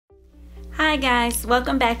Hi guys,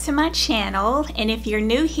 welcome back to my channel, and if you're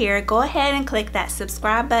new here, go ahead and click that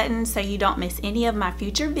subscribe button so you don't miss any of my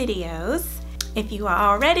future videos. If you are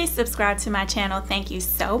already subscribed to my channel, thank you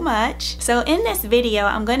so much. So in this video,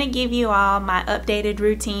 I'm going to give you all my updated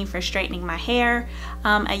routine for straightening my hair.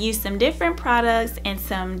 I used some different products and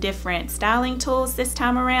some different styling tools this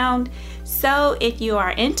time around. So if you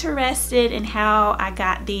are interested in how I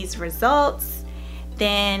got these results,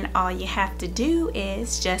 then all you have to do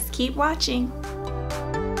is just keep watching.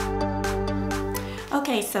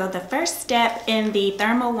 Okay, so the first step in the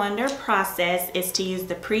Thermal Wonder process is to use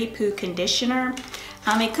the pre-poo conditioner.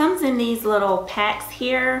 It comes in these little packs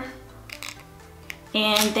here,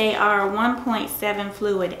 and they are 1.7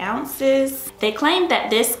 fluid ounces. They claim that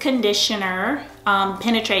this conditioner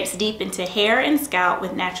penetrates deep into hair and scalp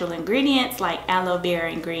with natural ingredients like aloe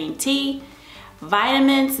vera and green tea,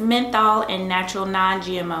 vitamins, menthol, and natural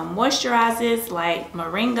non-GMO moisturizers like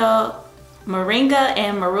moringa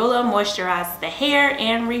and marula moisturize the hair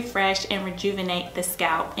and refresh and rejuvenate the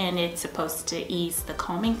scalp, and it's supposed to ease the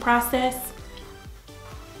combing process.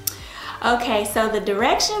 Okay, so the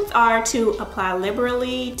directions are to apply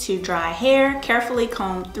liberally to dry hair, carefully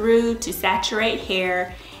comb through to saturate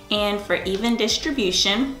hair, and for even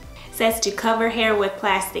distribution. Says to cover hair with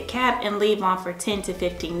plastic cap and leave on for 10 to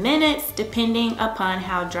 15 minutes, depending upon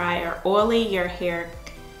how dry or oily your hair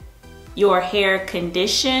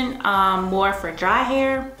condition. More for dry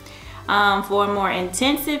hair. For more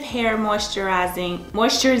intensive hair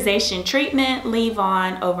moisturization treatment, leave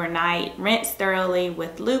on overnight. Rinse thoroughly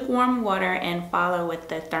with lukewarm water and follow with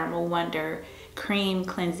the Thermal Wonder Cream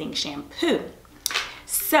Cleansing Shampoo.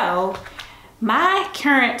 So my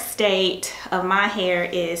current state of my hair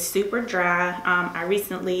is super dry. I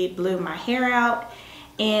recently blew my hair out,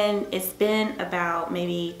 and it's been about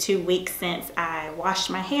maybe 2 weeks since I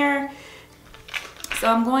washed my hair. So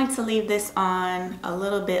I'm going to leave this on a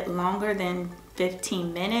little bit longer than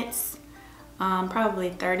 15 minutes,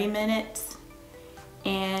 probably 30 minutes.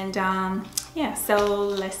 And yeah, so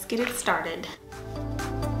let's get it started.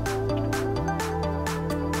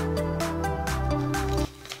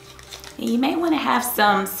 You may want to have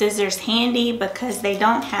some scissors handy because they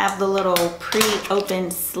don't have the little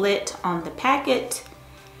pre-opened slit on the packet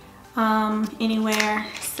anywhere.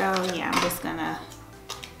 So yeah, I'm just gonna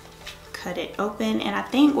cut it open, and I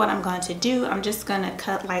think what I'm going to do, I'm just gonna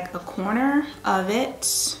cut like a corner of it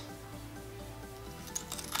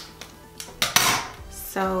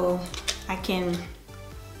so I can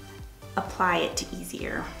apply it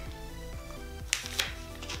easier.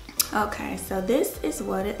 Okay, so this is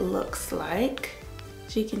what it looks like.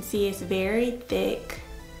 As you can see, it's very thick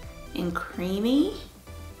and creamy.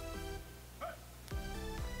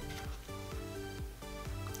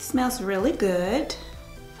 It smells really good.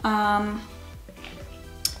 And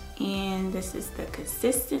this is the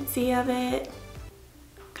consistency of it.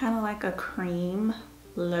 Kind of like a cream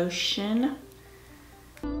lotion.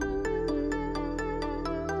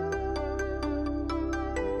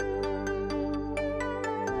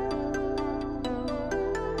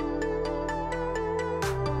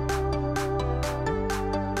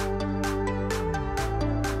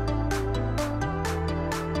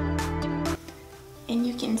 And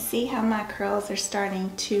you can see how my curls are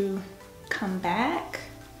starting to come back.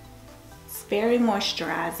 It's very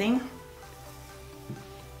moisturizing.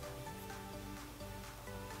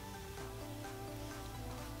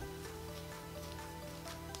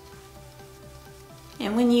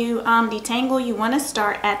 And when you detangle, you want to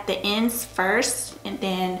start at the ends first and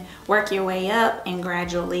then work your way up and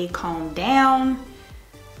gradually comb down.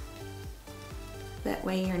 That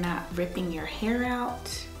way you're not ripping your hair out.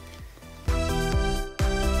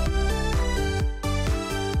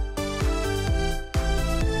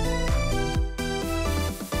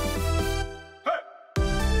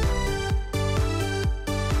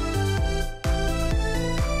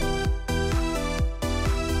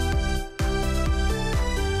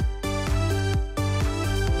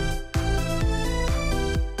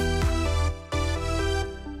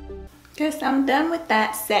 So I'm done with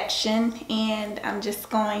that section, and I'm just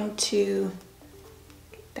going to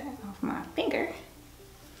get that off my finger.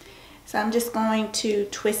 So I'm just going to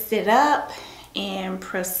twist it up and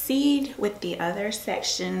proceed with the other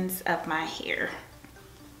sections of my hair.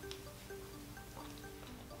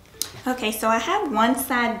 Okay, so I have one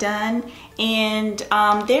side done, and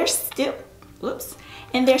there's still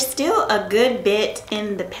a good bit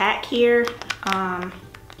in the pack here.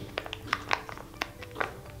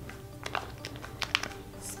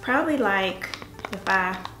 Probably like if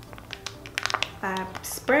I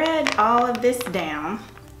spread all of this down,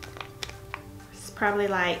 it's probably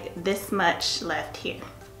like this much left here.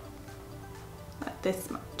 about this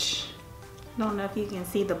much. I don't know if you can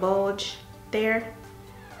see the bulge there.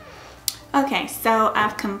 Okay, so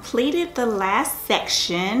I've completed the last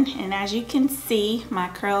section, and as you can see, my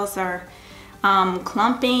curls are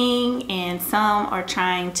clumping and some are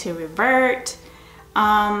trying to revert.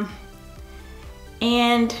 And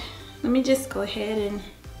let me just go ahead and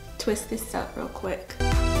twist this up real quick.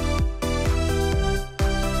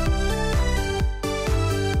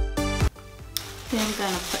 Then I'm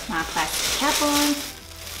gonna put my plastic cap on.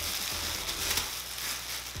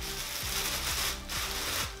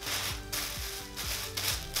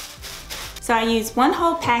 So I used one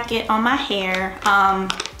whole packet on my hair. I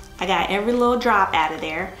got every little drop out of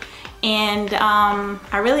there. And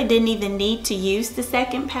I really didn't even need to use the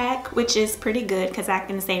second pack, which is pretty good because I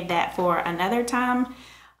can save that for another time.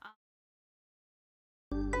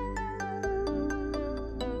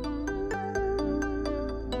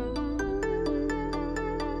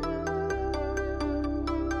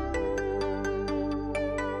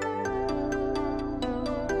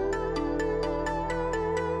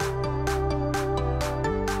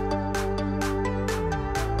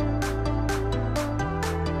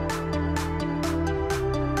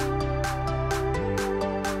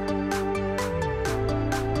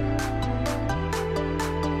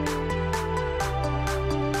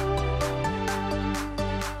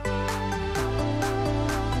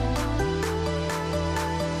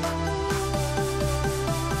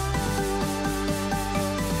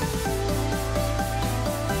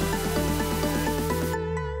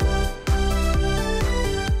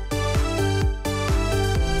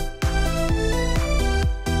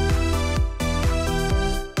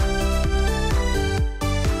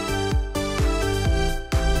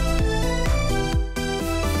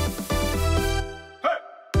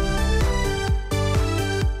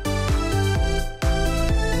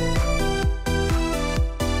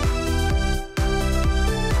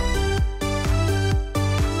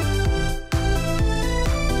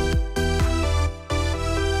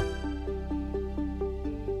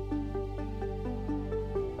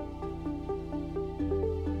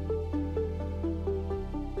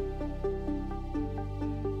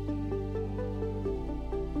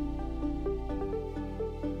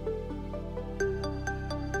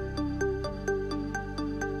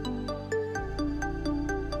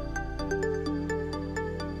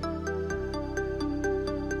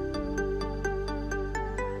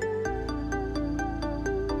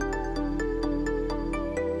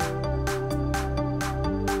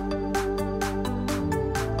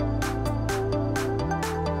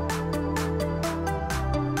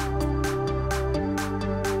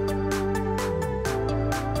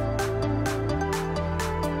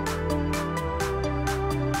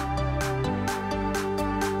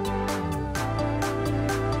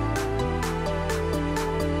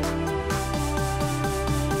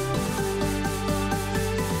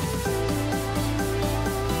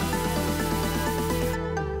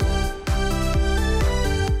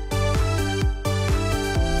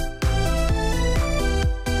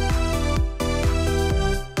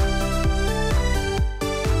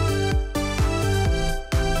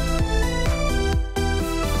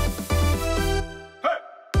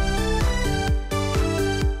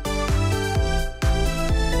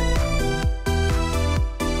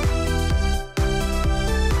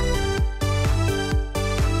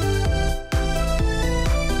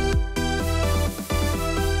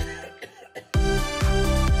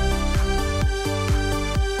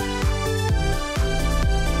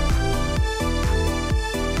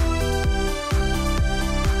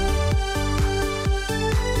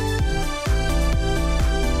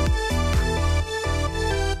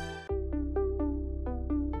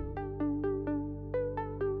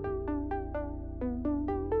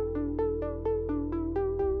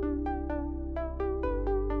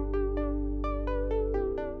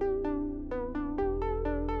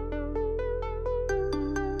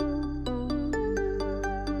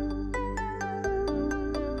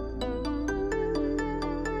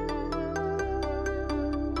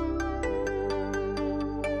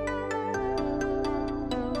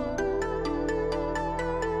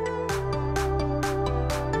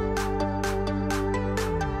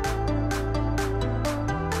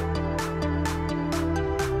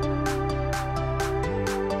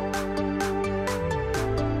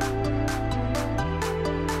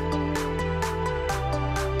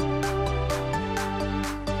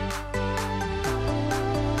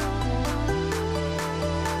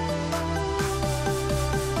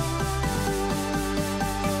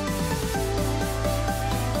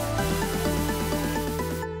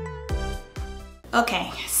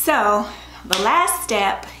 Okay, so the last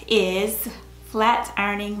step is flat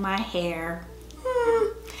ironing my hair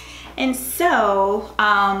And so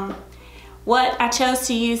what I chose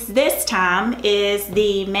to use this time is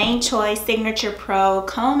the Main Choice Signature Pro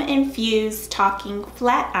Comb Infused Talking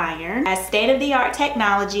Flat Iron. Has state-of-the-art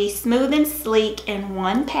technology, smooth and sleek in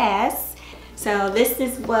one pass. So this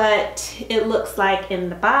is what it looks like in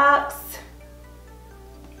the box.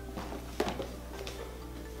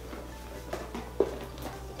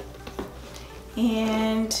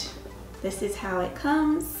 And this is how it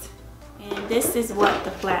comes. And this is what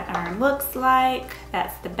the flat iron looks like.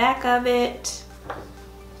 That's the back of it.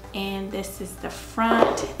 And this is the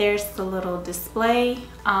front. There's the little display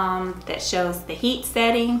that shows the heat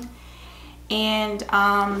setting. And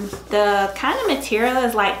the kind of material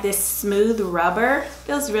is like this smooth rubber.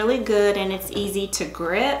 Feels really good and it's easy to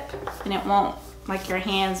grip. And it won't, like your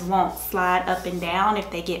hands won't slide up and down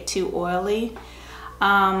if they get too oily.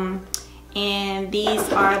 And these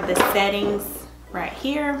are the settings right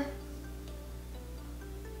here.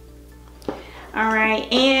 All right,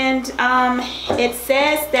 and it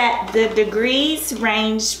says that the degrees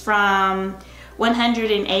range from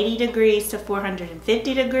 180 degrees to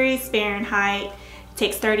 450 degrees Fahrenheit. It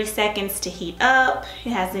takes 30 seconds to heat up.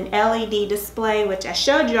 It has an LED display, which I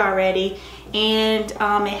showed you already, and it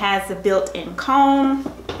has a built-in comb.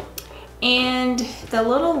 And the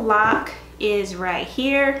little lock is right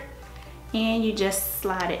here, and you just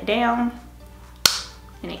slide it down.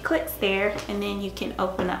 And it clicks there, and then you can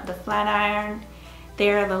open up the flat iron.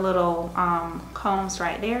 There are the little combs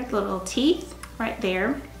right there, the little teeth right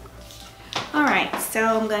there. All right,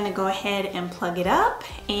 so I'm gonna go ahead and plug it up,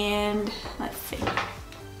 and let's see.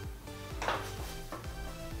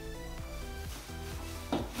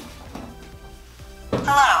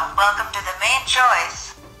 Hello, welcome to the Main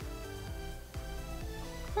Choice.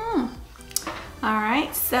 All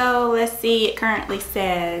right, so let's see, it currently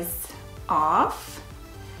says off.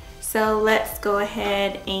 So let's go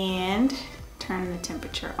ahead and turn the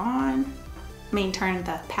temperature on. Turn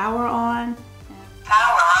the power on.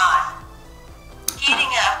 Power on. Heating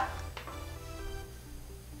up.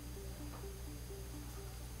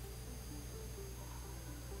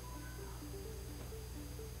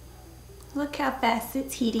 Look how fast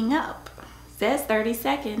it's heating up. It says 30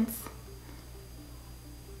 seconds.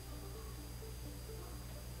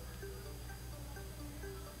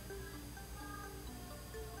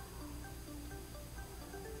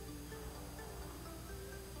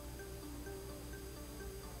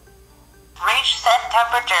 Reach set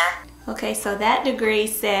temperature. Okay, so that degree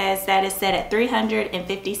says that is set at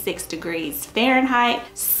 356 degrees Fahrenheit.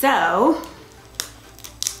 So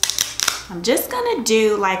I'm just gonna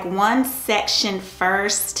do like one section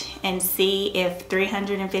first and see if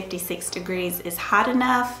 356 degrees is hot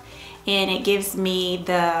enough and it gives me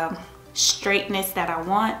the straightness that I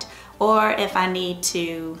want, or if I need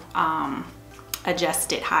to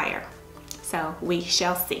adjust it higher. So we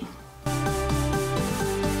shall see.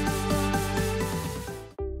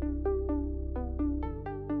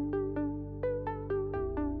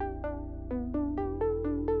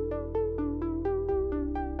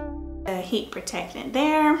 The heat protectant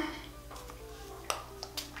there.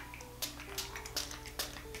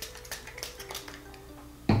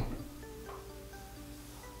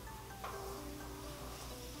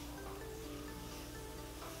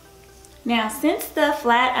 Now, since the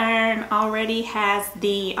flat iron already has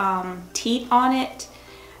the teeth on it,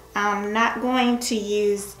 I'm not going to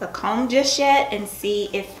use the comb just yet and see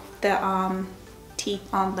if the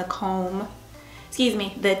teeth on the comb,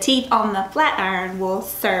 the teeth on the flat iron will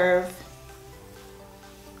serve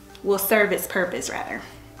its purpose rather.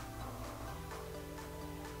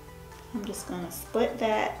 I'm just gonna split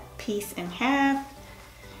that piece in half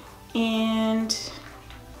and so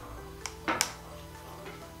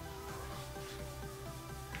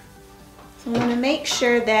I want to make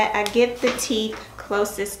sure that I get the teeth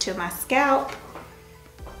closest to my scalp.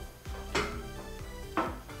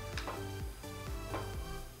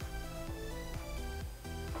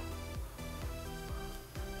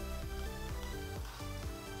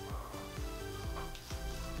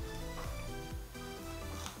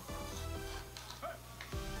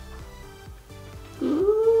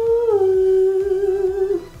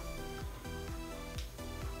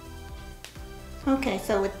 Okay,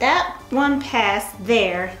 so with that one pass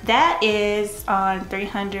there, that is on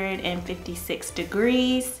 356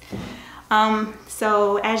 degrees.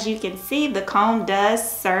 So as you can see, the comb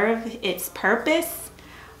does serve its purpose.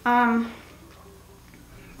 Let's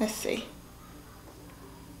see.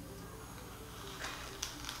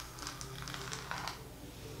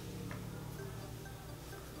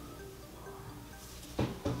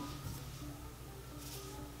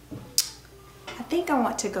 I think I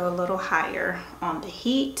want to go a little higher on the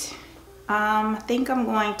heat. I think I'm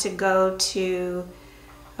going to go to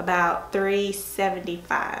about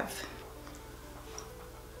 375.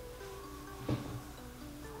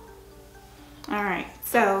 All right,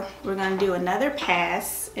 so we're gonna do another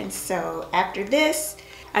pass, and so after this,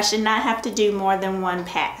 I should not have to do more than one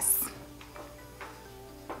pass.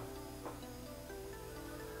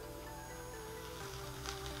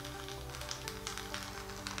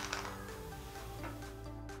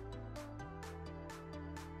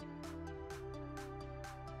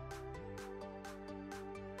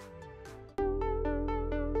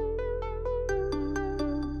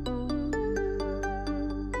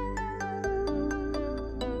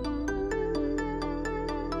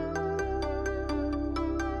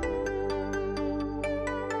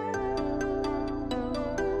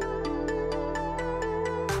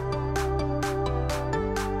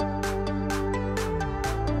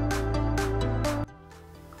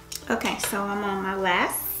 Okay, so I'm on my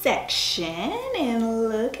last section, and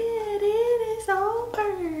look at it, it's all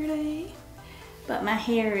pretty. But my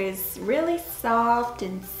hair is really soft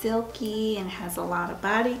and silky and has a lot of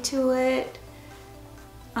body to it.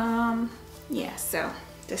 Yeah, so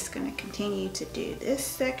just gonna continue to do this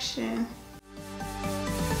section.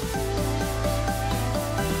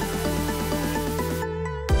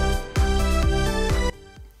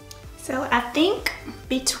 So I think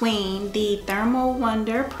between the Thermal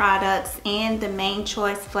Wonder products and the Main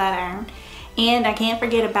Choice flat iron, and I can't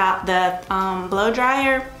forget about the blow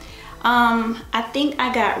dryer, I think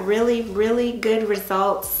I got really good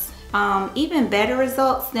results, even better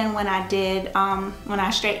results than when I did when I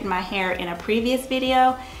straightened my hair in a previous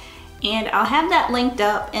video. And I'll have that linked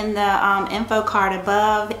up in the info card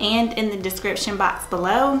above and in the description box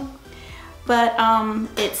below. But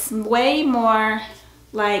it's way more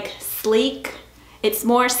like sleek. It's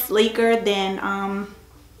more sleeker than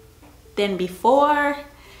before.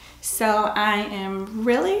 So I am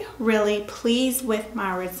really pleased with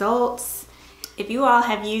my results. If you all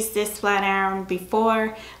have used this flat iron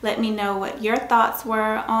before, let me know what your thoughts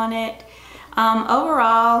were on it.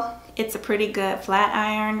 Overall, it's a pretty good flat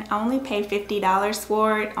iron. I only paid $50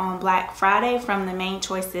 for it on Black Friday from the Main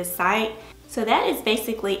Choices site. So that is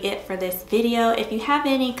basically it for this video. If you have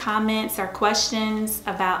any comments or questions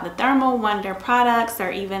about the Thermal Wonder products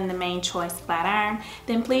or even the Main Choice flat iron,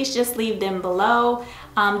 then please just leave them below.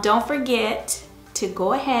 Don't forget to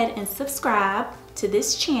go ahead and subscribe to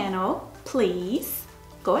this channel, please.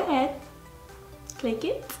 Go ahead, click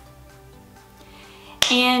it.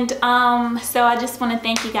 And so I just want to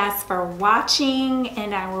thank you guys for watching,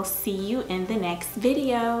 and I will see you in the next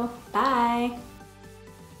video. Bye.